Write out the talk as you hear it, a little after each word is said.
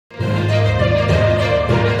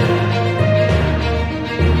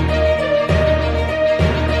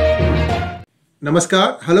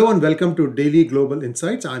Namaskar, hello and welcome to Daily Global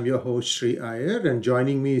Insights. I'm your host Sree Iyer and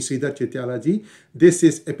joining me is Sridhar Chityalaji. This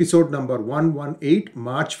is episode number 118,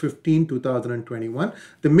 March 15, 2021.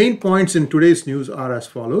 The main points in today's news are as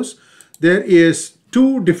follows. There is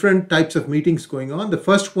two different types of meetings going on. The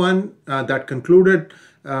first one that concluded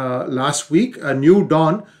last week, a new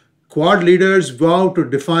dawn. Quad leaders vow to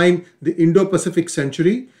define the Indo-Pacific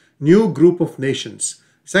century, new group of nations.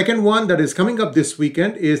 Second one that is coming up this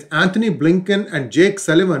weekend is Anthony Blinken and Jake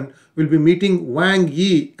Sullivan will be meeting Wang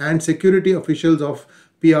Yi and security officials of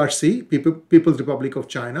PRC, People's Republic of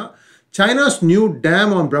China. China's new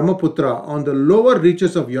dam on Brahmaputra on the lower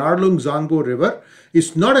reaches of Yarlung-Zangbo River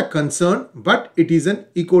is not a concern, but it is an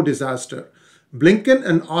eco-disaster. Blinken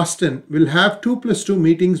and Austin will have 2+2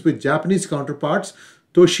 meetings with Japanese counterparts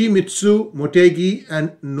Toshimitsu Motegi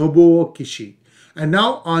and Nobuo Kishi. And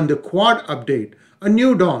now on the Quad update. A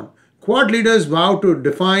new dawn. Quad leaders vow to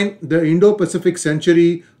define the Indo-Pacific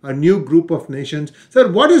century, a new group of nations. Sir,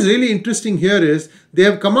 what is really interesting here is they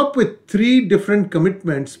have come up with 3 different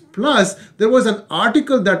commitments. Plus, there was an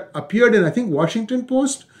article that appeared in, I think, Washington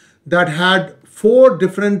Post that had 4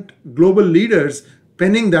 different global leaders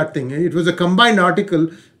penning that thing. It was a combined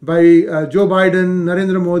article by Joe Biden,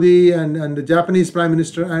 Narendra Modi, and the Japanese Prime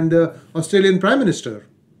Minister and the Australian Prime Minister.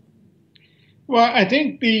 Well, I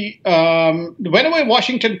think whenever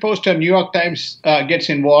Washington Post or New York Times gets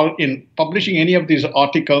involved in publishing any of these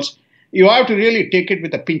articles, you have to really take it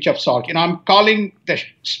with a pinch of salt. I'm calling the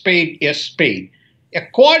spade a spade. A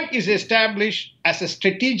Quad is established as a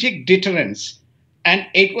strategic deterrence, and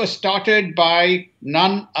it was started by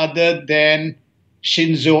none other than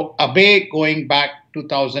Shinzo Abe going back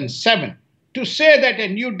 2007. To say that a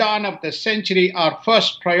new dawn of the century, our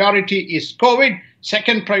first priority is COVID,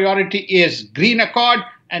 second priority is Green Accord,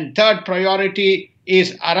 and third priority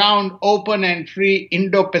is around open and free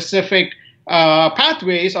Indo-Pacific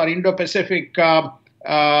pathways or Indo-Pacific, what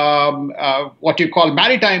you call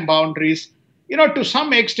maritime boundaries. To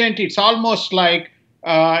some extent, it's almost like,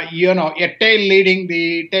 a tail leading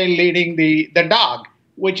the dog,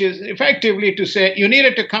 which is effectively to say you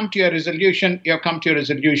needed to come to your resolution, you have come to your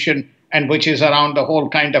resolution, and which is around the whole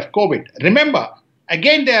kind of COVID. Remember,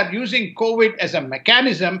 again, they are using COVID as a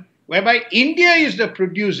mechanism whereby India is the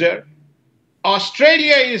producer,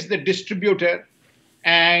 Australia is the distributor,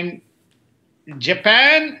 and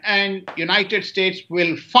Japan and United States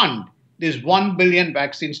will fund these 1 billion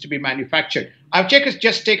vaccines to be manufactured. I've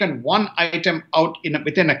just taken one item out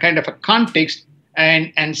within a kind of a context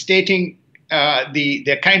and stating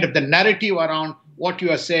the kind of the narrative around what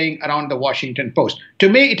you are saying around the Washington Post. To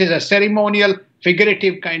me, it is a ceremonial,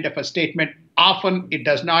 figurative kind of a statement. Often it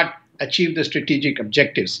does not achieve the strategic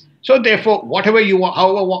objectives. So therefore, however you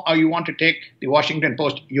want to take the Washington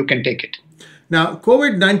Post, you can take it. Now,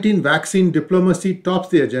 COVID-19 vaccine diplomacy tops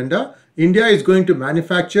the agenda. India is going to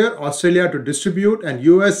manufacture, Australia to distribute, and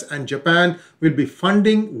US and Japan will be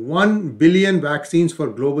funding 1 billion vaccines for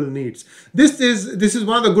global needs. This is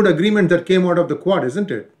one of the good agreements that came out of the Quad,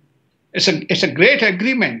 isn't it? It's a great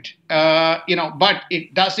agreement, but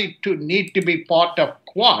does it need to be part of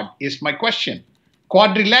Quad is my question.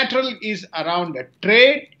 Quadrilateral is around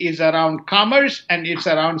trade, is around commerce, and it's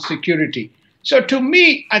around security. So to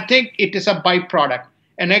me, I think it is a byproduct.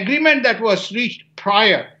 An agreement that was reached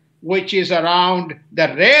prior, which is around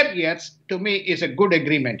the rare earths, to me is a good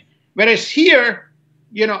agreement. Whereas here,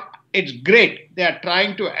 it's great. They are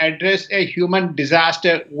trying to address a human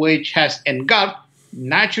disaster which has engulfed.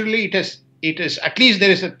 Naturally, it is at least there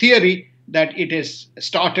is a theory that it is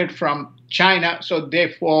started from China. So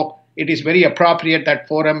therefore, it is very appropriate that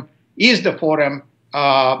forum is the forum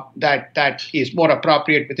that is more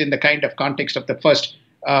appropriate within the kind of context of the first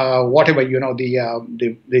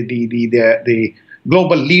the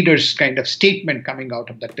global leaders kind of statement coming out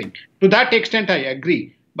of that thing. To that extent, I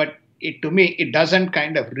agree. But to me, it doesn't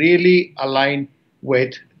kind of really align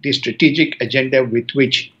with the strategic agenda with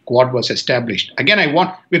which Quad was established. Again,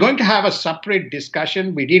 we're going to have a separate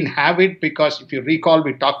discussion. We didn't have it because if you recall,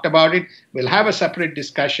 we talked about it. We'll have a separate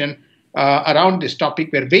discussion around this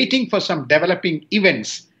topic. We're waiting for some developing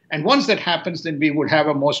events. And once that happens, then we would have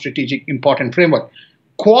a more strategic, important framework.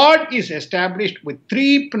 Quad is established with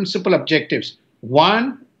 3 principal objectives.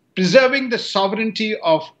 1, preserving the sovereignty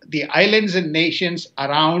of the islands and nations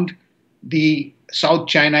around the South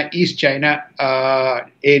China, East China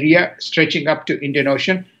area stretching up to Indian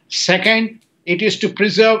Ocean. Second, it is to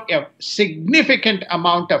preserve a significant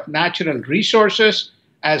amount of natural resources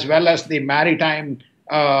as well as the maritime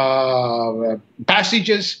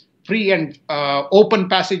passages, free and open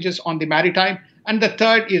passages on the maritime. And the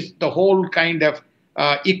third is the whole kind of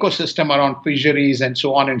ecosystem around fisheries and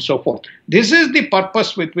so on and so forth. This is the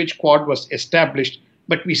purpose with which Quad was established,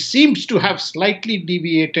 but we seems to have slightly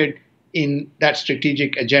deviated in that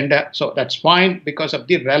strategic agenda. So that's fine because of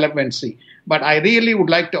the relevancy. But I really would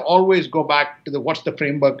like to always go back to what's the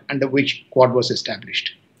framework under which Quad was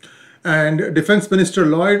established. And Defense Minister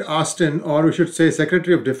Lloyd Austin, or we should say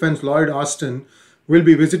Secretary of Defense Lloyd Austin, will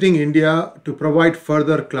be visiting India to provide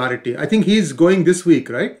further clarity. I think he's going this week,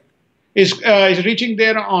 right? Is reaching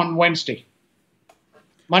there on Wednesday.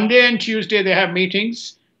 Monday and Tuesday they have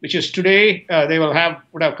meetings, which is today. They would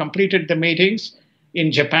have completed the meetings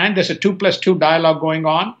in Japan. There's a 2+2 dialogue going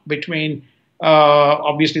on between.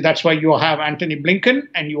 Obviously, that's why you have Antony Blinken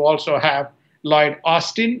and you also have Lloyd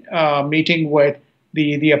Austin meeting with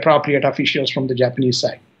the appropriate officials from the Japanese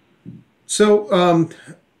side. So,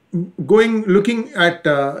 looking at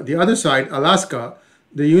the other side, Alaska.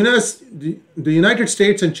 The United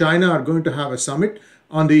States and China are going to have a summit.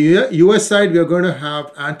 On the US side, we are going to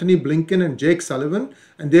have Antony Blinken and Jake Sullivan,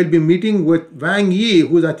 and they'll be meeting with Wang Yi,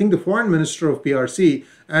 who's I think the foreign minister of PRC,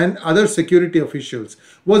 and other security officials.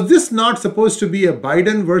 Was this not supposed to be a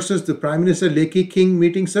Biden versus the Prime Minister Leahy King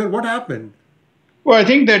meeting, sir? What happened? Well, I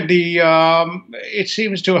think that it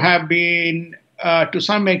seems to have been, to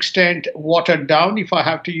some extent, watered down, if I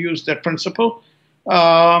have to use that principle.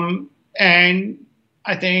 And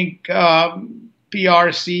I think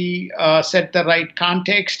PRC set the right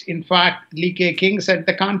context. In fact, Lee King set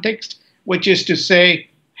the context, which is to say,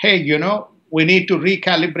 hey, we need to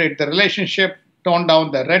recalibrate the relationship, tone down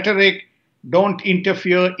the rhetoric, don't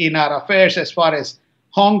interfere in our affairs as far as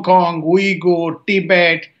Hong Kong, Uyghur,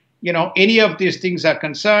 Tibet, any of these things are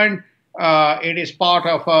concerned. It is part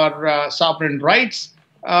of our sovereign rights.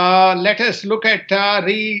 Let us look at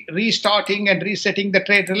restarting and resetting the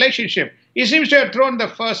trade relationship. He seems to have thrown the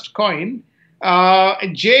first coin.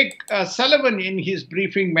 Jake Sullivan, in his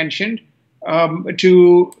briefing, mentioned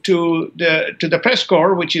to the press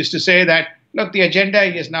corps, which is to say that, look, the agenda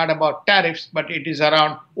is not about tariffs, but it is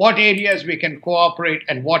around what areas we can cooperate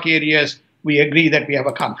and what areas we agree that we have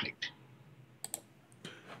a conflict.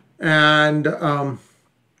 And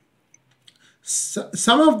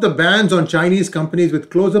some of the bans on Chinese companies with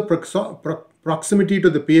closer proximity to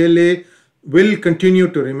the PLA will continue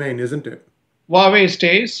to remain, isn't it? Huawei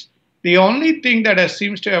stays. The only thing that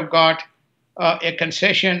seems to have got a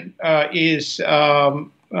concession is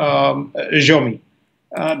Xiaomi,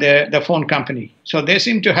 the phone company. So they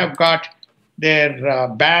seem to have got their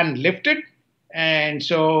ban lifted, and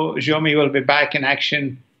so Xiaomi will be back in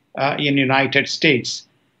action in the United States.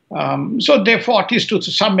 So therefore, at least to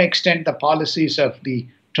some extent, the policies of the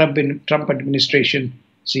Trump administration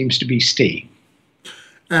seems to be staying.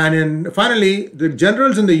 And finally, the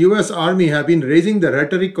generals in the US Army have been raising the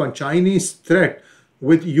rhetoric on Chinese threat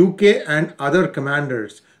with UK and other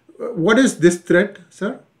commanders. What is this threat,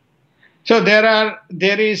 sir? So the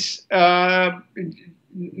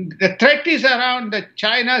threat is around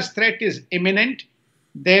China's threat is imminent.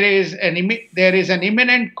 There is an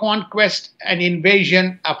imminent conquest and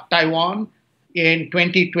invasion of Taiwan in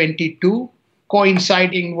 2022,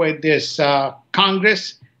 coinciding with this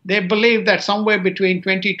Congress. They believe that somewhere between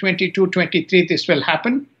 2022-23 this will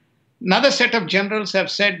happen. Another set of generals have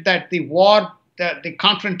said that the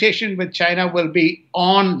confrontation with China will be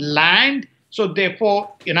on land. So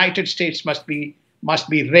therefore, United States must be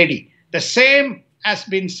ready. The same has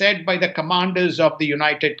been said by the commanders of the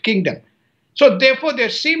United Kingdom. So therefore, there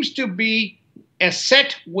seems to be a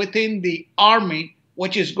set within the army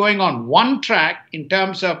which is going on one track in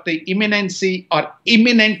terms of the imminency or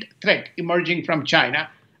imminent threat emerging from China.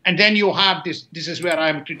 And then you have this is where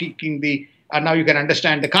I'm critiquing now you can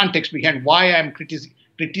understand the context behind why I'm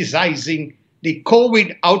criticizing the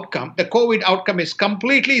COVID outcome. The COVID outcome is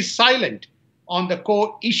completely silent on the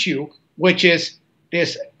core issue, which is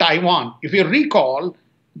this Taiwan. If you recall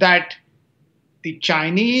that the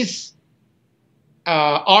Chinese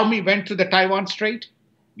army went to the Taiwan Strait,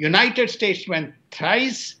 United States went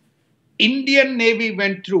thrice, Indian Navy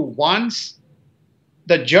went through once,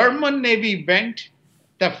 the German Navy went,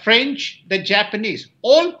 the French, the Japanese,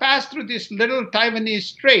 all passed through this little Taiwanese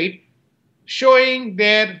strait, showing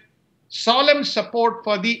their solemn support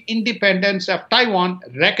for the independence of Taiwan,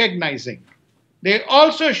 recognizing. They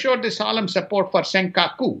also showed the solemn support for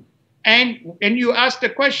Senkaku. And when you ask the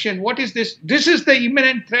question, what is this? This is the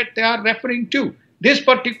imminent threat they are referring to. This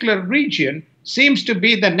particular region seems to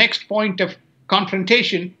be the next point of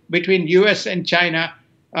confrontation between US and China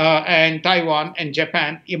and Taiwan and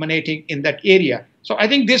Japan emanating in that area. So I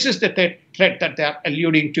think this is the threat that they are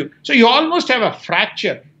alluding to. So you almost have a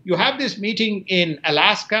fracture. You have this meeting in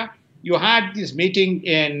Alaska. you had this meeting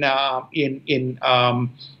in the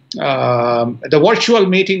virtual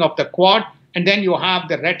meeting of the Quad, and then you have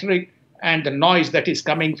the rhetoric and the noise that is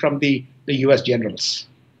coming from the U.S. generals.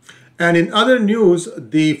 And in other news,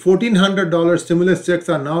 the $1,400 stimulus checks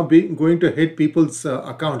are now going to hit people's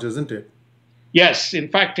accounts, isn't it? Yes, in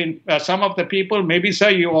fact, in some of the people, maybe, sir,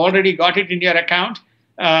 you already got it in your account.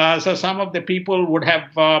 So some of the people would have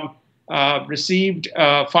received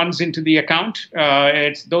funds into the account.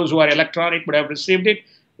 It's those who are electronic would have received it.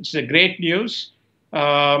 It's a great news.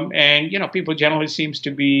 And people generally seems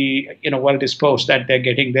to be, well disposed that they're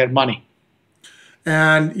getting their money.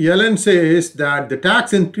 And Yellen says that the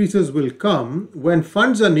tax increases will come when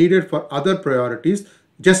funds are needed for other priorities,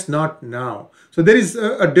 just not now. So there is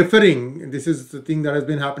a differing. This is the thing that has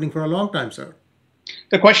been happening for a long time, sir.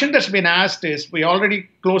 The question that's been asked is, we already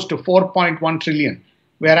close to 4.1 trillion.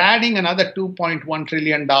 We are adding another $2.1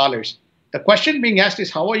 trillion. The question being asked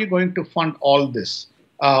is, how are you going to fund all this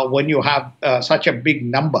when you have such a big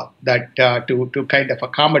number that to kind of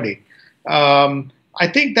accommodate? I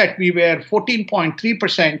think that we were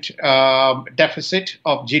 14.3% deficit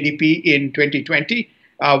of GDP in 2020.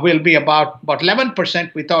 Will be about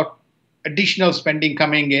 11% without additional spending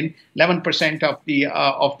coming in, 11% of the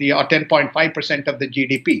or 10.5% of the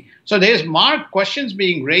GDP. So there's marked questions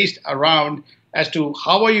being raised around as to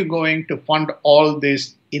how are you going to fund all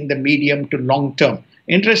this in the medium to long term.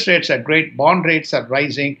 Interest rates are great, bond rates are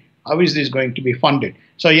rising. How is this going to be funded?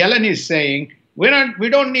 So Yellen is saying we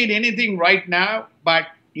don't need anything right now, but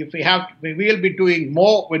if we will be doing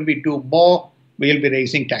more. When we do more, we'll be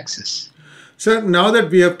raising taxes. So now that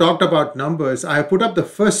we have talked about numbers, I have put up the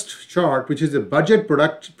first chart, which is the budget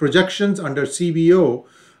projections under CBO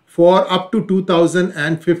for up to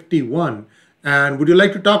 2051. And would you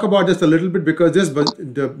like to talk about this a little bit, because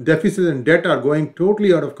the deficit and debt are going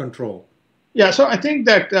totally out of control? Yeah, so I think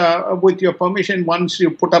that with your permission, once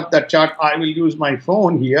you put up that chart, I will use my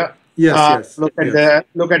phone here. Yes. Look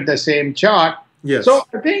at the same chart. Yes. So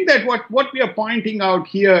I think that what we are pointing out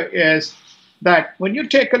here is that when you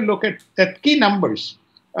take a look at the key numbers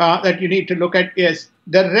that you need to look at is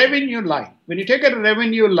the revenue line. When you take a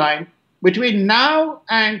revenue line between now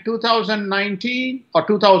and 2019 or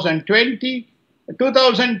 2020,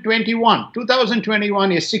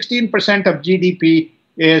 2021 is 16% of GDP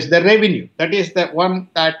is the revenue. That is the one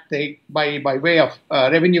that they, by way of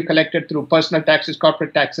revenue collected through personal taxes,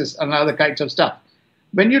 corporate taxes, and other kinds of stuff.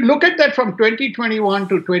 When you look at that from 2021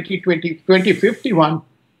 to 2051,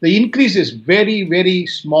 the increase is very, very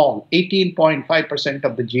small, 18.5%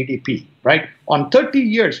 of the GDP, right? On 30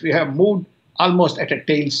 years, we have moved almost at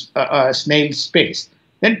a snail's pace.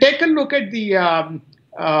 Then take a look at the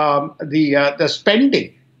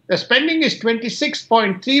spending. The spending is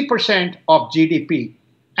 26.3% of GDP,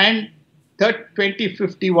 and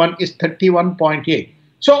 2051 is 31.8.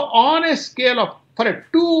 So on a scale of, for a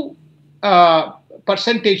 2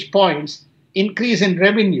 percentage points increase in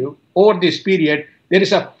revenue over this period, there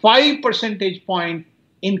is a 5 percentage point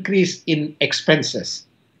increase in expenses.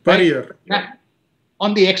 Per year.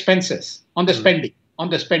 On the expenses, on the spending,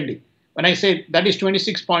 When I say that is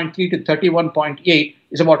 26.3 to 31.8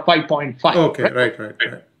 is about 5.5. Okay, right.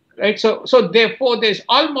 Right. So therefore, there's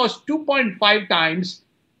almost 2.5 times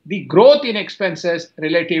the growth in expenses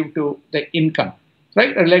relative to the income,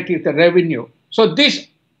 right? Relative to revenue. So this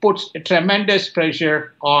puts a tremendous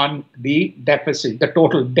pressure on the deficit, the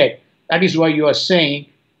total debt. That is why you are saying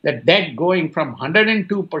that debt going from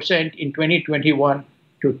 102% in 2021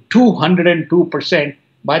 to 202%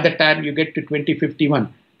 by the time you get to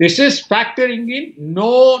 2051. This is factoring in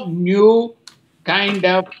no new kind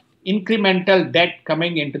of incremental debt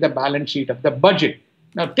coming into the balance sheet of the budget.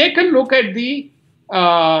 Now take a look at the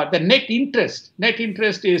net interest. Net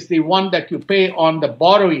interest is the one that you pay on the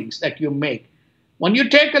borrowings that you make. When you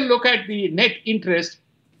take a look at the net interest,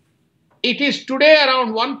 it is today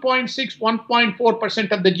around 1.6,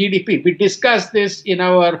 1.4% of the GDP. We discussed this in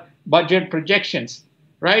our budget projections,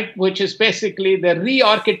 right? Which is basically the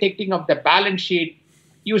re-architecting of the balance sheet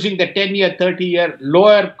using the 10-year, 30-year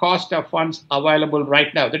lower cost of funds available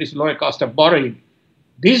right now. That is lower cost of borrowing.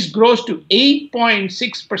 This grows to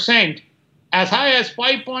 8.6%, as high as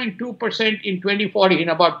 5.2% in 2040, in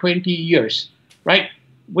about 20 years, right?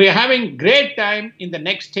 We're having great time in the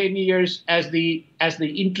next 10 years as the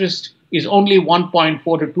interest is only 1.4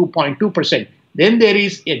 to 2.2%. Then there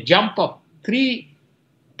is a jump of 3%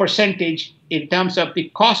 in terms of the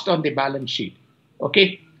cost on the balance sheet.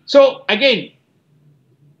 Okay, so again,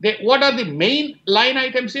 what are the main line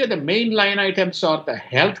items here? The main line items are the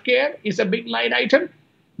healthcare is a big line item.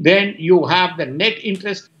 Then you have the net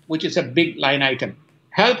interest, which is a big line item.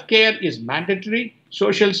 Healthcare is mandatory.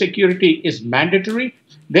 Social security is mandatory.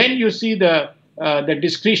 Then you see the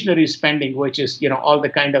discretionary spending, which is all the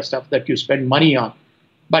kind of stuff that you spend money on.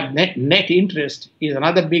 But net interest is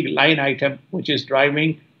another big line item which is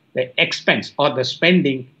driving the expense or the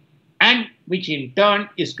spending, and which in turn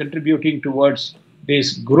is contributing towards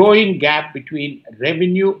this growing gap between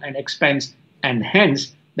revenue and expense, and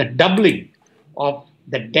hence the doubling of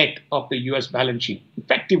the debt of the US balance sheet.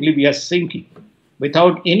 Effectively, we are sinking.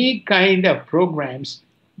 Without any kind of programs,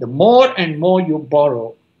 the more and more you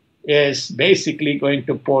borrow is basically going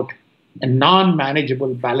to put a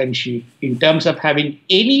non-manageable balance sheet in terms of having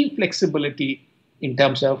any flexibility in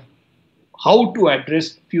terms of how to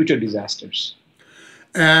address future disasters.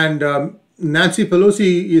 And Nancy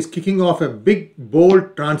Pelosi is kicking off a big,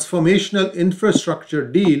 bold, transformational infrastructure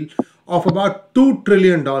deal of about $2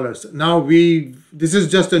 trillion. Now, this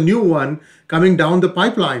is just a new one coming down the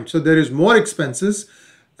pipeline. So there is more expenses.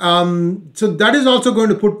 So that is also going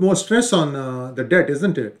to put more stress on the debt,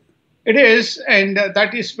 isn't it? It is. And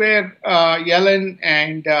that is where Yellen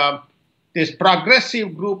and this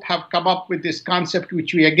progressive group have come up with this concept,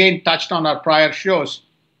 which we again touched on our prior shows,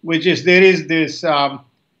 which is there is this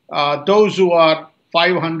those who are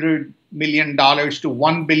 $500 million to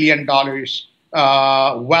 $1 billion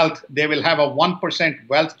wealth, they will have a 1%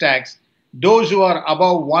 wealth tax. Those who are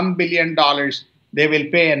above $1 billion, they will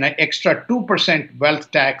pay an extra 2% wealth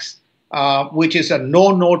tax, which is a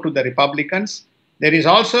no-no to the Republicans. There is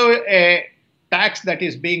also a tax that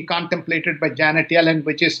is being contemplated by Janet Yellen,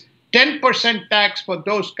 which is 10% tax for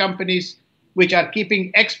those companies which are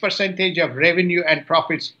keeping X percentage of revenue and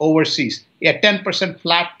profits overseas, a 10%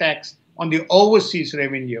 flat tax on the overseas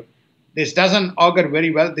revenue. This doesn't augur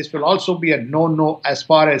very well. This will also be a no-no as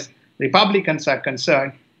far as Republicans are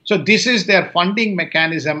concerned. So this is their funding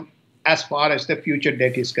mechanism as far as the future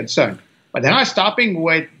debt is concerned. But they're not stopping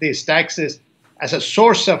with these taxes as a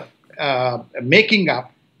source of making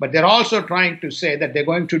up, but they're also trying to say that they're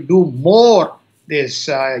going to do more this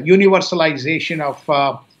universalization of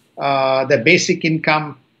the basic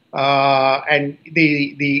income and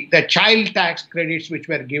the child tax credits, which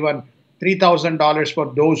were given $3,000 for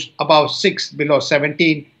those above 6, below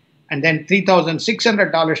 17, and then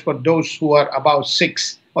 $3,600 for those who are above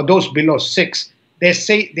 6 or those below 6. They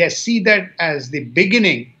see that as the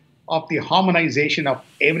beginning of the harmonization of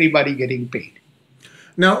everybody getting paid.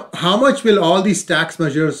 Now, how much will all these tax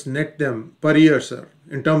measures net them per year, sir,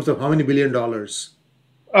 in terms of how many $billion?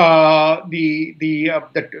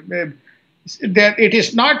 It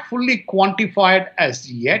is not fully quantified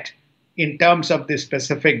as yet in terms of the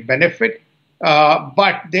specific benefit,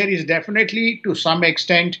 but there is definitely, to some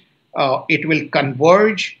extent, it will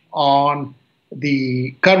converge on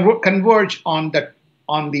the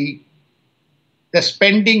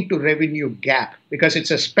spending to revenue gap, because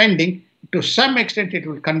it's a spending. To some extent, it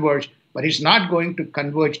will converge, but it's not going to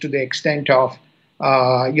converge to the extent of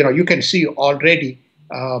you can see already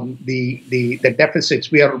the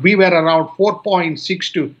deficits. We were around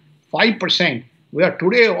 4.6 to 5%. We are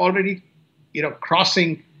today already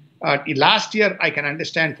crossing. Last year, I can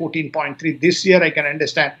understand 14.3. This year, I can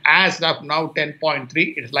understand as of now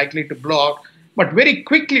 10.3. It is likely to blow out. But very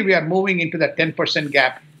quickly, we are moving into the 10%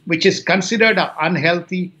 gap, which is considered an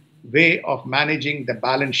unhealthy way of managing the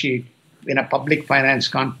balance sheet in a public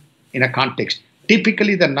finance in a context.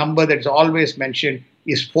 Typically, the number that's always mentioned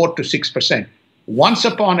is 4 to 6%. Once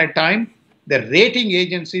upon a time, the rating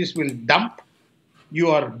agencies will dump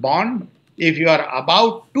your bond if you are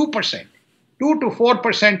about 2%. 2 to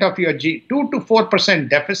 4% of your 2 to 4%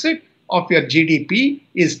 deficit of your GDP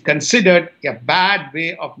is considered a bad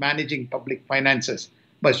way of managing public finances.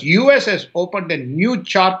 But US has opened a new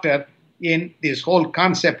chapter in this whole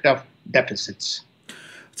concept of deficits.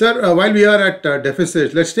 Sir, while we are at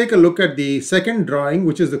deficits, let's take a look at the second drawing,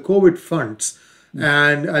 which is the COVID funds.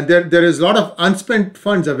 And there is a lot of unspent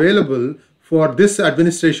funds available for this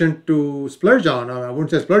administration to splurge on. I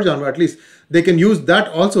wouldn't say splurge on, but at least they can use that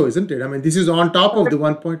also, isn't it? I mean, this is on top of the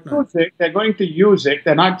 1.9. They're going to use it.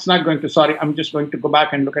 It's not going to, sorry, I'm just going to go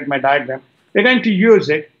back and look at my diagram. They're going to use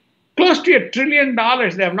it. Close to $1 trillion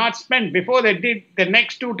they have not spent before they did the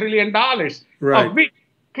next $2 trillion, right, of which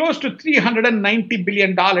close to $390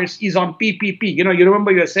 billion is on PPP. You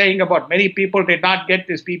remember you're saying about many people did not get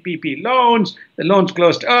this PPP loans, the loans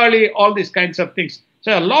closed early, all these kinds of things.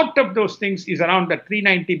 So a lot of those things is around the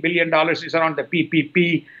 $390 billion is around the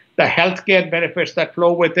PPP, the healthcare benefits that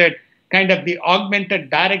flow with it, kind of the augmented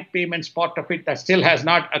direct payments part of it that still has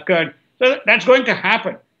not occurred. So that's going to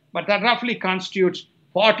happen. But that roughly constitutes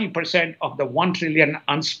 40% of the $1 trillion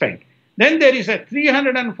unspent. Then there is a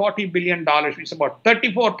 $340 billion, which is about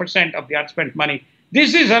 34% of the unspent money,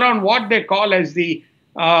 This is around what they call as the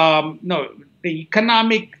no, the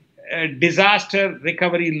economic disaster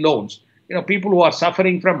recovery loans. People who are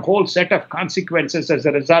suffering from whole set of consequences as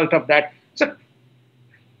a result of that. So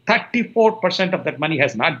 34% of that money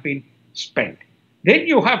has not been spent. Then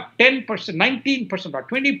you have 10%, 19% or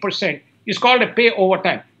 20% is called a pay over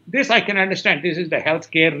time. This I can understand. This is the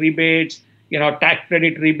healthcare rebates, tax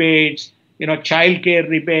credit rebates, child care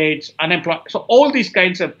rebates, unemployment. So all these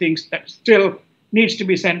kinds of things that still needs to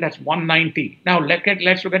be sent. That's 190. Now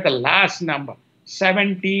let's look at the last number,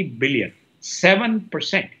 70 billion.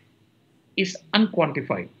 7% is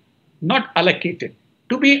unquantified, not allocated,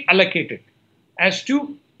 to be allocated as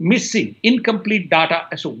to missing, incomplete data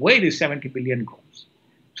as to where this 70 billion goes.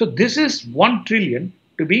 So this is 1 trillion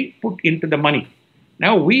to be put into the money.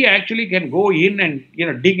 Now we actually can go in and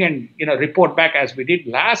dig and report back as we did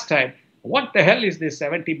last time. What the hell is this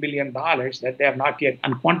 $70 billion that they have not yet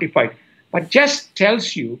unquantified? But just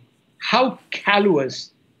tells you how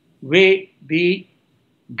callous way the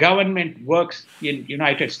government works in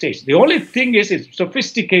United States. The only thing is it's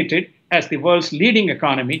sophisticated as the world's leading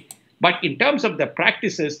economy. But in terms of the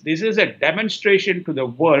practices, this is a demonstration to the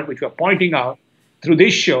world, which we're pointing out through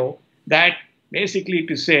this show, that basically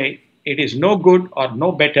to say it is no good or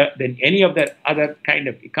no better than any of the other kind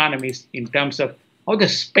of economies in terms of how the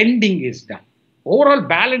spending is done. Overall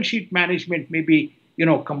balance sheet management may be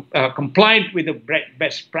compliant with the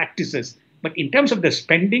best practices, but in terms of the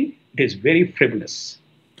spending, it is very frivolous.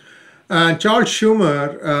 Charles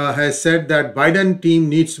Schumer has said that Biden team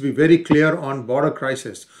needs to be very clear on border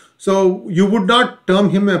crisis. So you would not term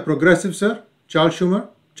him a progressive, sir? Charles Schumer?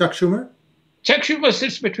 Chuck Schumer? Chuck Schumer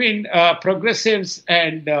sits between progressives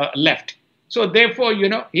and left. So therefore,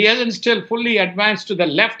 he hasn't still fully advanced to the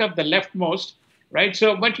left of the leftmost, right?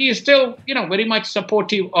 So, but he is still, very much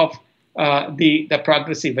supportive of the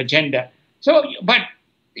progressive agenda. So, but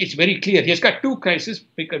it's very clear. He's got two crises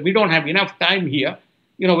because we don't have enough time here.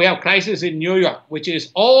 We have crisis in New York, which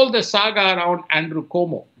is all the saga around Andrew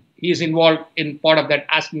Cuomo. He is involved in part of that,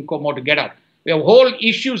 asking Cuomo to get out. We have whole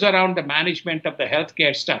issues around the management of the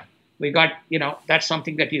healthcare stuff. We got, that's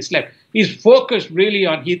something that he's left. He's focused really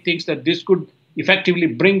on, he thinks that this could effectively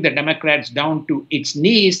bring the Democrats down to its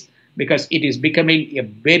knees because it is becoming a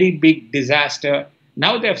very big disaster.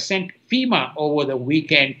 Now they've sent FEMA over the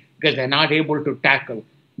weekend because they're not able to tackle.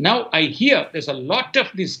 Now I hear there's a lot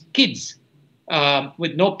of these kids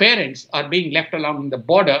with no parents are being left along the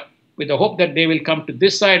border with the hope that they will come to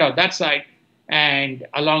this side or that side, and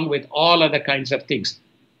along with all other kinds of things.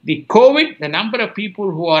 The COVID, the number of people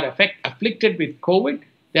who are afflicted with COVID,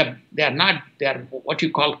 they're what you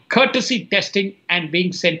call courtesy testing and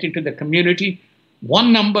being sent into the community.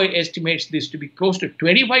 One number estimates this to be close to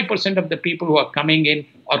 25% of the people who are coming in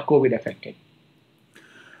are COVID affected.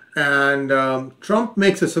 And Trump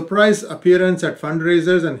makes a surprise appearance at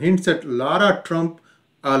fundraisers and hints at Lara Trump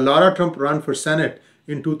run for Senate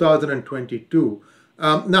in 2022.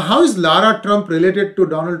 Now, how is Lara Trump related to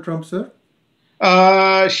Donald Trump, sir?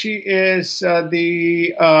 She is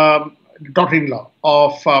the daughter-in-law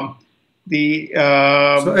of so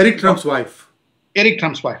Eric Trump's wife. Eric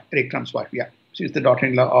Trump's wife, yeah. She's the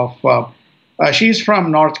daughter-in-law of, she's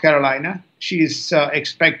from North Carolina. She's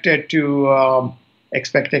expected to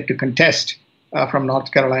contest from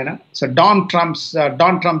North Carolina. So Don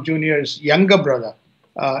Trump Jr.'s younger brother,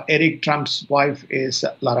 Eric Trump's wife, is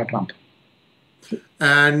Lara Trump.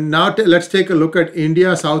 And now let's take a look at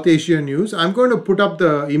India, South Asia news. I'm going to put up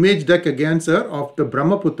the image deck again, sir, of the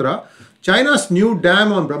Brahmaputra. China's new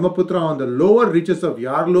dam on Brahmaputra on the lower reaches of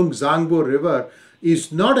Yarlung-Zangbo River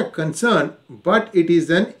is not a concern, but it is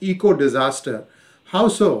an eco-disaster. How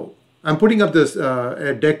so? I'm putting up this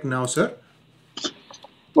deck now, sir.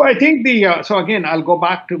 Well, I think so again, I'll go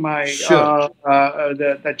back to my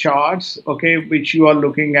the charts, okay, which you are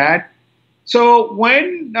looking at. So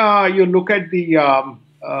when you look at the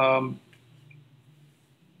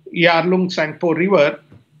Yarlung-Zangbo River,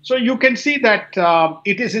 so you can see that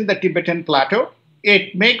it is in the Tibetan Plateau.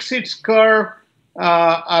 It makes its curve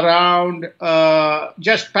around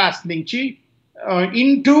just past Ningchi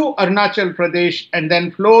into Arunachal Pradesh and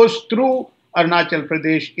then flows through Arunachal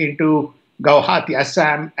Pradesh into Guwahati,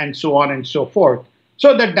 Assam, and so on and so forth.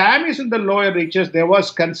 So the dam is in the lower reaches. It was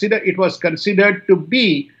considered to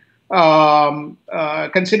be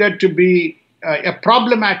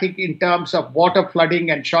problematic in terms of water flooding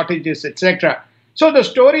and shortages, etc. So the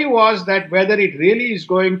story was that whether it really is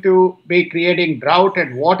going to be creating drought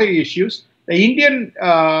and water issues, the Indian,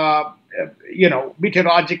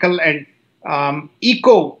 meteorological and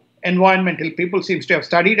eco-environmental people seems to have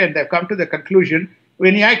studied, and they've come to the conclusion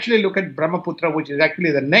when you actually look at Brahmaputra, which is actually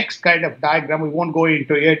the next kind of diagram, we won't go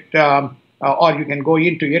into it, or you can go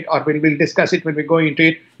into it, or we'll discuss it when we go into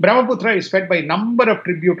it. Brahmaputra is fed by a number of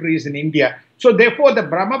tributaries in India. So therefore, the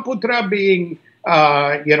Brahmaputra being,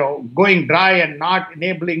 going dry and not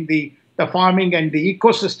enabling the farming and the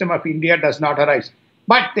ecosystem of India does not arise.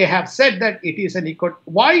 But they have said that it is an eco.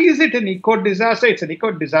 Why is it an eco disaster? It's an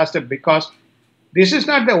eco disaster because this is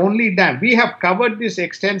not the only dam. We have covered this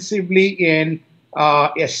extensively in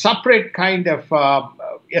a separate kind of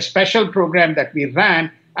a special program that we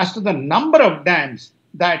ran as to the number of dams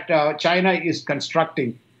that China is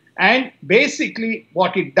constructing. And basically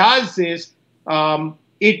what it does is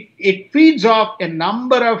it feeds off a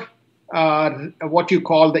number of what you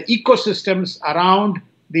call the ecosystems around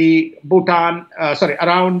the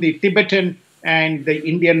around the Tibetan and the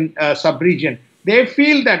Indian sub-region. They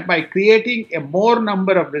feel that by creating a more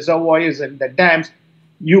number of reservoirs and the dams,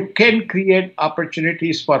 you can create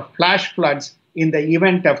opportunities for flash floods in the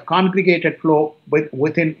event of congregated flow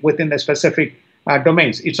within the specific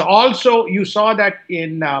domains. It's also, you saw that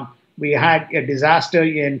in, we had a disaster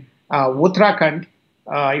in Uttarakhand,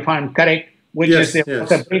 if I'm correct, which is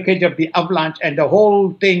the breakage of the avalanche, and the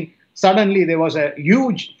whole thing, suddenly there was a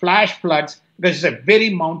huge flash floods because it's a very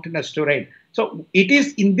mountainous terrain. So it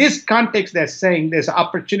is in this context they're saying there's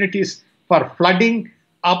opportunities for flooding,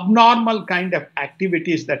 abnormal kind of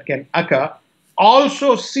activities that can occur,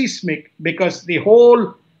 also seismic, because the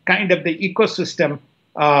whole kind of the ecosystem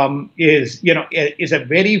is a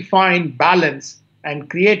very fine balance, and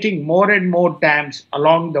creating more and more dams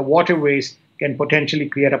along the waterways can potentially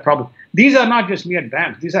create a problem. These are not just mere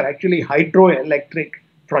dams; these are actually hydroelectric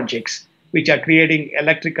projects which are creating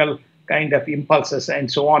electrical kind of impulses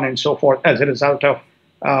and so on and so forth as a result of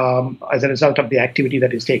the activity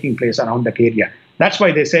that is taking place around that area. That's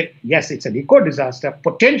why they say, yes, it's an eco-disaster,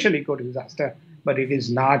 potential eco-disaster, but it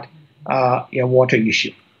is not a water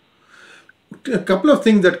issue. A couple of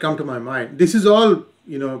things that come to my mind. This is all,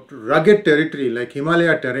 rugged territory like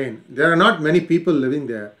Himalaya terrain. There are not many people living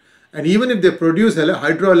there. And even if they produce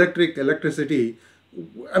hydroelectric electricity,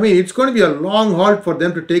 I mean, it's going to be a long haul for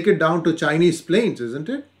them to take it down to Chinese plains, isn't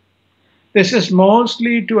it? This is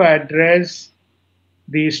mostly to address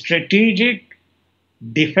the strategic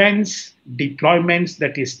defense deployments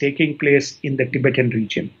that is taking place in the Tibetan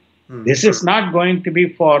region. This is not going to be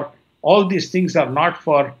for, all these things are not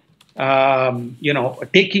for,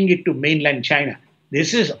 taking it to mainland China.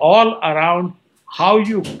 This is all around how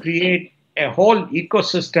you create a whole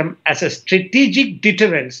ecosystem as a strategic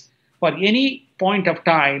deterrence for any point of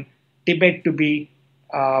time, Tibet to be,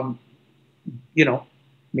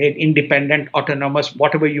 made independent, autonomous,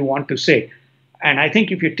 whatever you want to say. And I think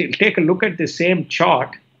if you take a look at the same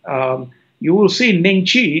chart, you will see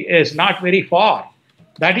Ningxi is not very far.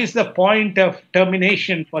 That is the point of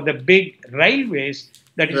termination for the big railways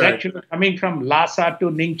that is actually coming from Lhasa to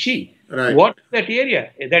Ningxi. Right. What is that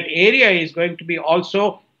area? That area is going to be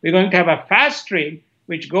also, we're going to have a fast train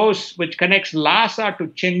which connects Lhasa to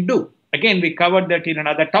Chengdu. Again, we covered that in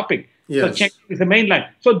another topic. Yes. So Chengdu is the main line.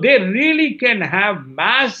 So they really can have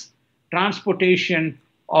mass transportation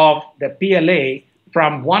of the PLA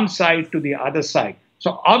from one side to the other side.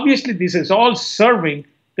 So obviously this is all serving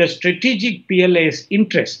the strategic PLA's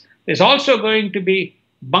interest. There's also going to be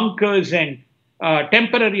bunkers and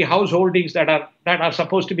temporary householdings that are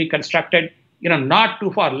supposed to be constructed, not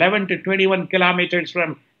too far, 11 to 21 kilometers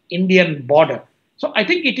from Indian border. So I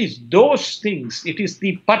think it is those things. It is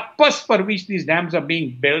the purpose for which these dams are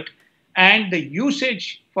being built, and the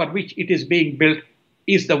usage for which it is being built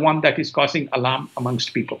is the one that is causing alarm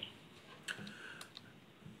amongst people.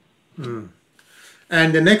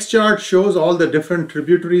 And the next chart shows all the different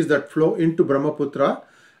tributaries that flow into Brahmaputra.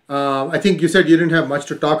 I think you said you didn't have much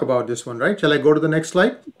to talk about this one, right? Shall I go to the next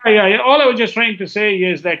slide? Yeah. All I was just trying to say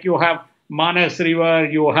is that you have Manas River,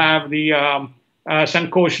 you have the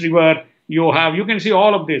Sankosh River, you can see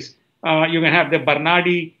all of this. You can have the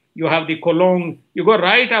Barnadi, you have the Kolong, you go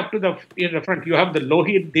right up to the front, you have the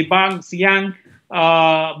Lohit, Dibang, Siang,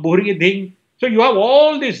 Buri Ding. So you have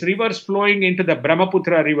all these rivers flowing into the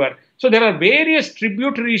Brahmaputra River. So there are various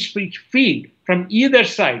tributaries which feed from either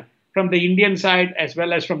side, from the Indian side as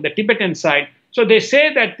well as from the Tibetan side. So they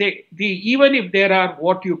say that even if there are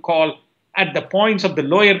what you call at the points of the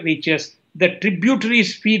lower reaches, the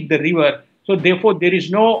tributaries feed the river. So therefore, there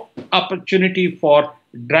is no opportunity for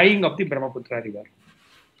drying of the Brahmaputra River.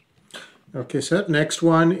 Okay, sir. Next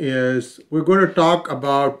one is, we're going to talk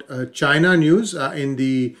about China news in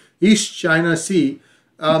the East China Sea.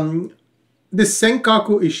 This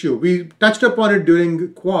Senkaku issue, we touched upon it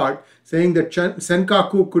during Quad, saying that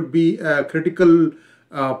Senkaku could be a critical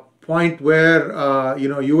point where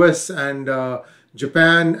US and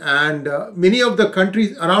Japan and many of the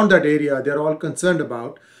countries around that area, they're all concerned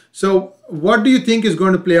about. So what do you think is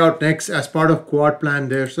going to play out next as part of Quad plan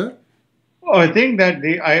there, sir? Oh, I think that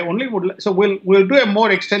I only would. So we'll do a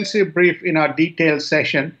more extensive brief in our detailed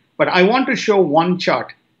session. But I want to show one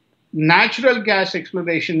chart. Natural gas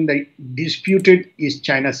exploration, the disputed East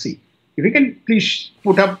China Sea. If you can please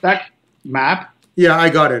put up that map. Yeah, I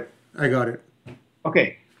got it.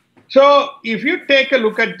 Okay. So if you take a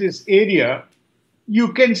look at this area,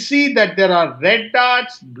 you can see that there are red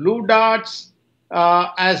dots, blue dots,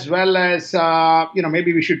 as well as,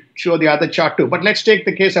 maybe we should show the other chart too. But let's take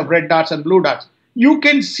the case of red dots and blue dots. You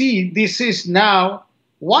can see this is now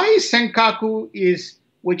why Senkaku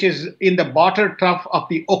which is in the bottom trough of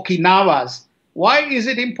the Okinawas. Why is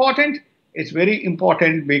it important? It's very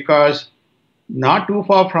important because not too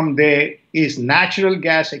far from there is natural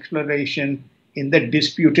gas exploration in the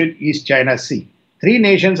disputed East China Sea. 3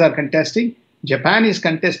 nations are contesting. Japan is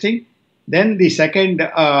contesting. Then the second,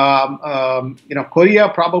 Korea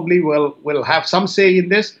probably will have some say in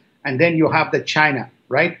this. And then you have the China,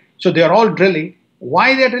 right? So they're all drilling.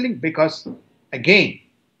 Why they're drilling? Because, again,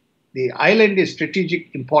 the island is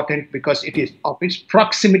strategic important because it is of its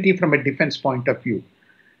proximity from a defense point of view.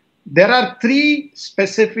 There are 3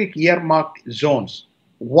 specific earmarked zones.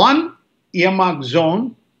 One earmarked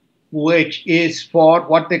zone, which is for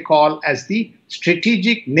what they call as the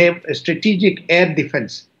strategic air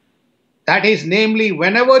defense. That is, namely,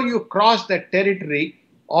 whenever you cross the territory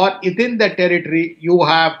or within the territory, you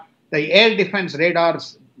have the air defense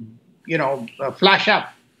radars, flash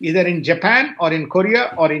up either in Japan or in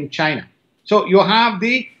Korea or in China. So you have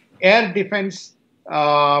the air defense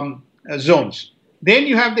zones. Then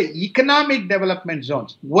you have the economic development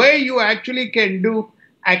zones where you actually can do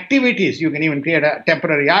activities. You can even create a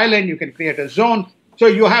temporary island. You can create a zone. So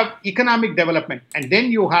you have economic development. And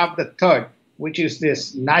then you have the third, which is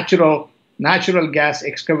this natural gas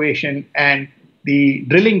excavation and the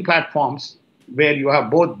drilling platforms where you have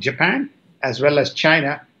both Japan as well as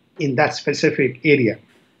China in that specific area.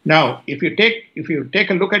 Now, if you take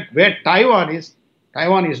a look at where Taiwan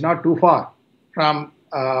is not too far from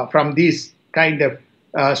these kind of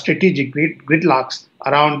strategic gridlocks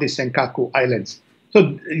around the Senkaku Islands.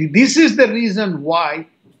 So this is the reason why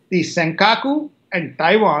the Senkaku and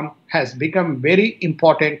Taiwan has become very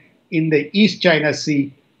important in the East China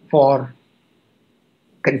Sea for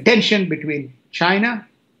contention between China,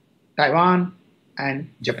 Taiwan, and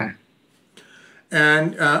Japan.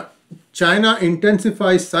 And China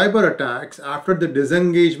intensifies cyber attacks after the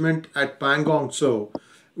disengagement at Pangong Tso.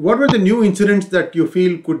 What were the new incidents that you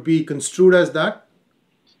feel could be construed as that?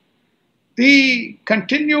 The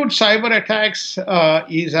continued cyber attacks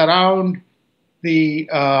is around the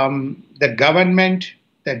government,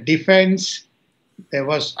 the defense.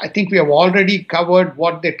 I think we have already covered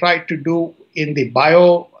what they tried to do in the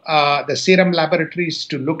the serum laboratories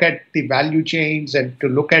to look at the value chains and to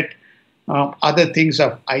look at other things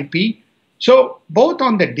of IP. So both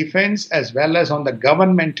on the defense as well as on the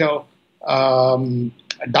governmental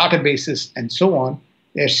databases and so on,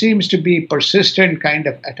 there seems to be persistent kind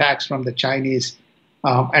of attacks from the Chinese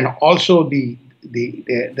and also the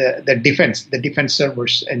defense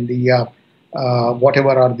servers and the whatever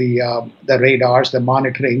are the radars, the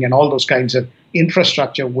monitoring, and all those kinds of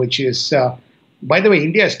infrastructure, which is, by the way,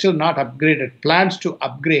 India is still not upgraded. Plans to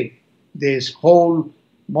upgrade this whole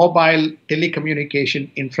mobile telecommunication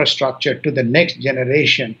infrastructure to the next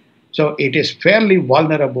generation. So it is fairly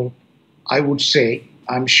vulnerable, I would say.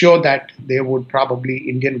 I'm sure that they would probably,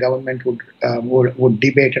 Indian government would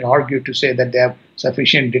debate and argue to say that they have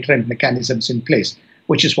sufficient deterrent mechanisms in place,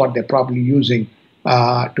 which is what they're probably using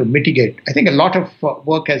to mitigate. I think a lot of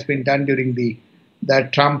work has been done during the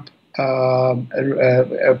Trump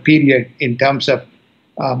period in terms of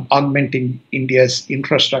augmenting India's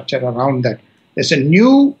infrastructure around that. There's a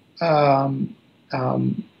new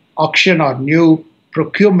auction or new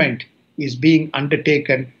procurement is being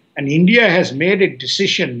undertaken, and India has made a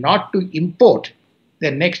decision not to import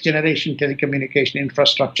the next generation telecommunication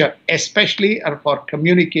infrastructure, especially for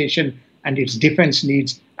communication and its defense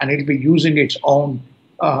needs, and it will be using its own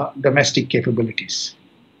domestic capabilities.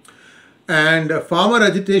 And farmer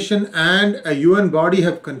agitation and a UN body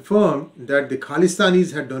have confirmed that the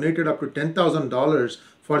Khalistanis had donated up to $10,000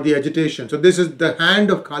 for the agitation. So this is the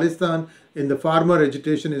hand of Khalistan in the farmer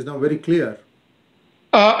agitation is now very clear.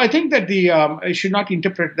 I think that I should not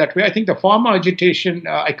interpret it that way. I think the farmer agitation,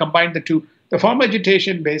 I combined the two. The farmer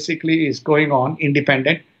agitation basically is going on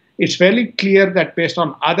independent. it's fairly clear that based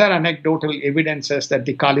on other anecdotal evidences that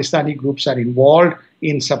the Khalistani groups are involved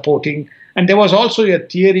in supporting. And there was also a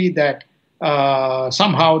theory that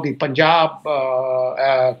somehow the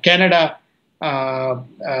Punjab-Canada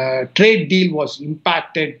trade deal was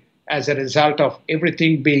impacted as a result of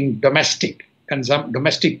everything being domestic,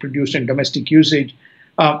 domestic produced and domestic usage.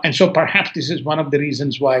 And so perhaps this is one of the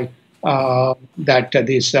reasons why that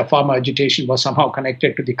this farmer agitation was somehow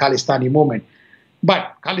connected to the Khalistani movement.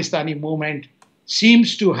 But Khalistani movement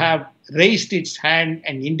seems to have raised its hand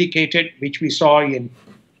and indicated, which we saw in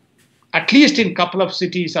at least in a couple of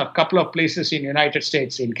cities or a couple of places in the United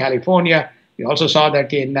States, in California. We also saw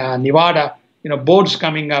that in Nevada, boards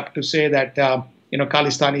coming up to say that,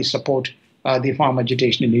 Khalistanis support the farm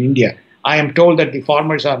agitation in India. I am told that the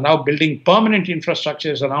farmers are now building permanent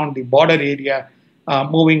infrastructures around the border area,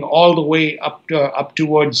 moving all the way up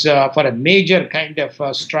towards for a major kind of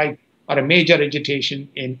strike or a major agitation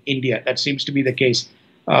in India. That seems to be the case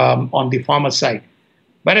on the farmer side.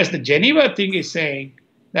 Whereas the Geneva thing is saying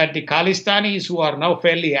that the Khalistanis who are now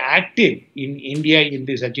fairly active in India in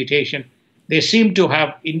this agitation, they seem to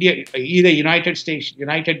have either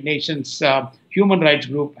United Nations Human Rights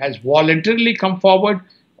Group has voluntarily come forward,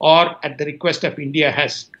 or at the request of India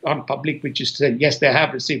has gone public, which is said, yes, they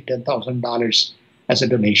have received $10,000 as a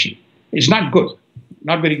donation. It's not good,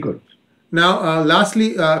 not very good. Now,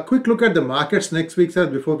 lastly, quick look at the markets next week, sir,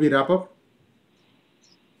 before we wrap up.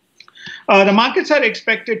 The markets are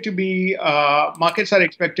expected to be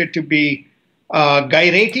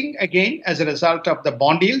gyrating again as a result of the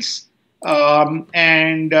bond yields,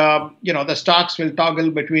 the stocks will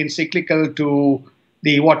toggle between cyclical to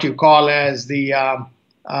the what you call as the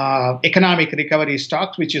economic recovery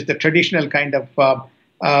stocks, which is the traditional kind of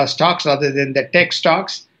stocks rather than the tech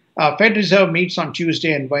stocks. Fed Reserve meets on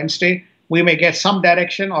Tuesday and Wednesday. We may get some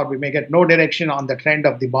direction or we may get no direction on the trend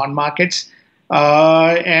of the bond markets.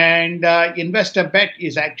 Investor bet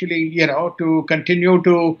is actually, to continue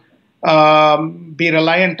to be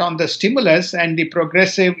reliant on the stimulus and the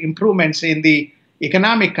progressive improvements in the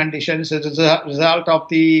economic conditions as a result of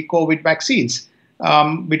the COVID vaccines.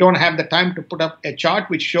 We don't have the time to put up a chart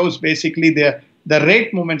which shows basically the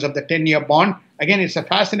rate movements of the 10-year bond. Again, it's a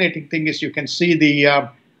fascinating thing is you can see the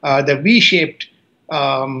V-shaped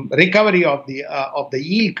recovery of the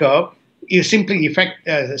yield curve is simply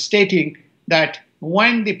stating that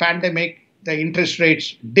when the pandemic, the interest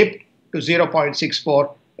rates dipped to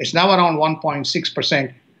 0.64, it's now around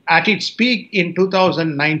 1.6%. At its peak in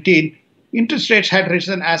 2019, interest rates had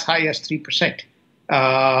risen as high as 3%.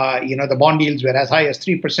 The bond yields were as high as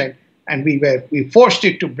 3%, and we forced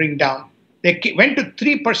it to bring down. They went to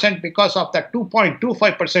 3% because of that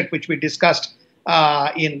 2.25%, which we discussed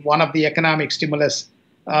in one of the economic stimulus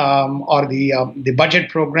or the budget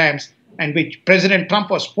programs, and which President Trump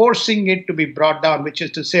was forcing it to be brought down, which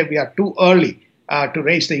is to say we are too early to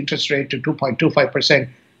raise the interest rate to 2.25%.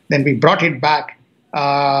 Then we brought it back,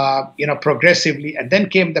 progressively, and then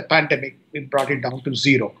came the pandemic. We brought it down to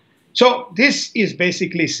zero. So this is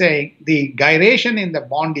basically saying the gyration in the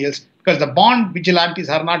bond yields, because the bond vigilantes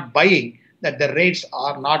are not buying that the rates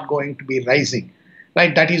are not going to be rising,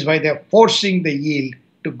 right? That is why they're forcing the yield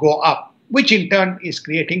to go up, which in turn is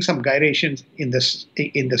creating some gyrations in the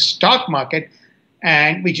stock market,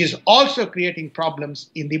 and which is also creating problems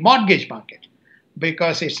in the mortgage market,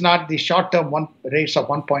 because it's not the short-term rates of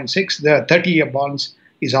 1.6. The 30-year bonds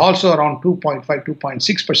is also around 2.5,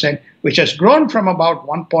 2.6%, which has grown from about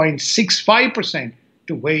 1.65%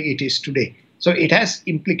 to where it is today. So it has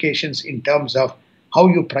implications in terms of how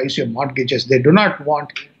you price your mortgages. They do not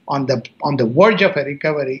want on the verge of a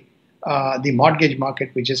recovery, the mortgage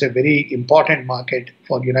market, which is a very important market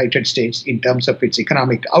for the United States in terms of its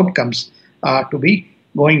economic outcomes, to be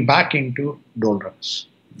going back into doldrums.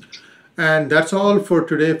 And that's all for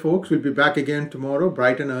today, folks. We'll be back again tomorrow,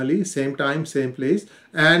 bright and early, same time, same place.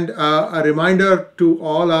 And a reminder to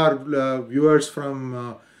all our viewers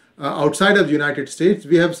from outside of the United States,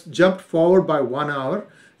 we have jumped forward by 1 hour.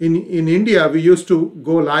 In India, we used to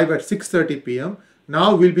go live at 6:30 p.m.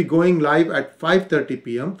 Now we'll be going live at 5:30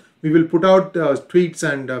 p.m. We will put out tweets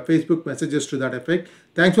and Facebook messages to that effect.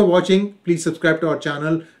 Thanks for watching. Please subscribe to our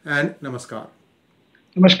channel, and namaskar.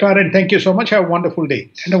 Namaskar, and thank you so much. Have a wonderful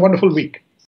day and a wonderful week.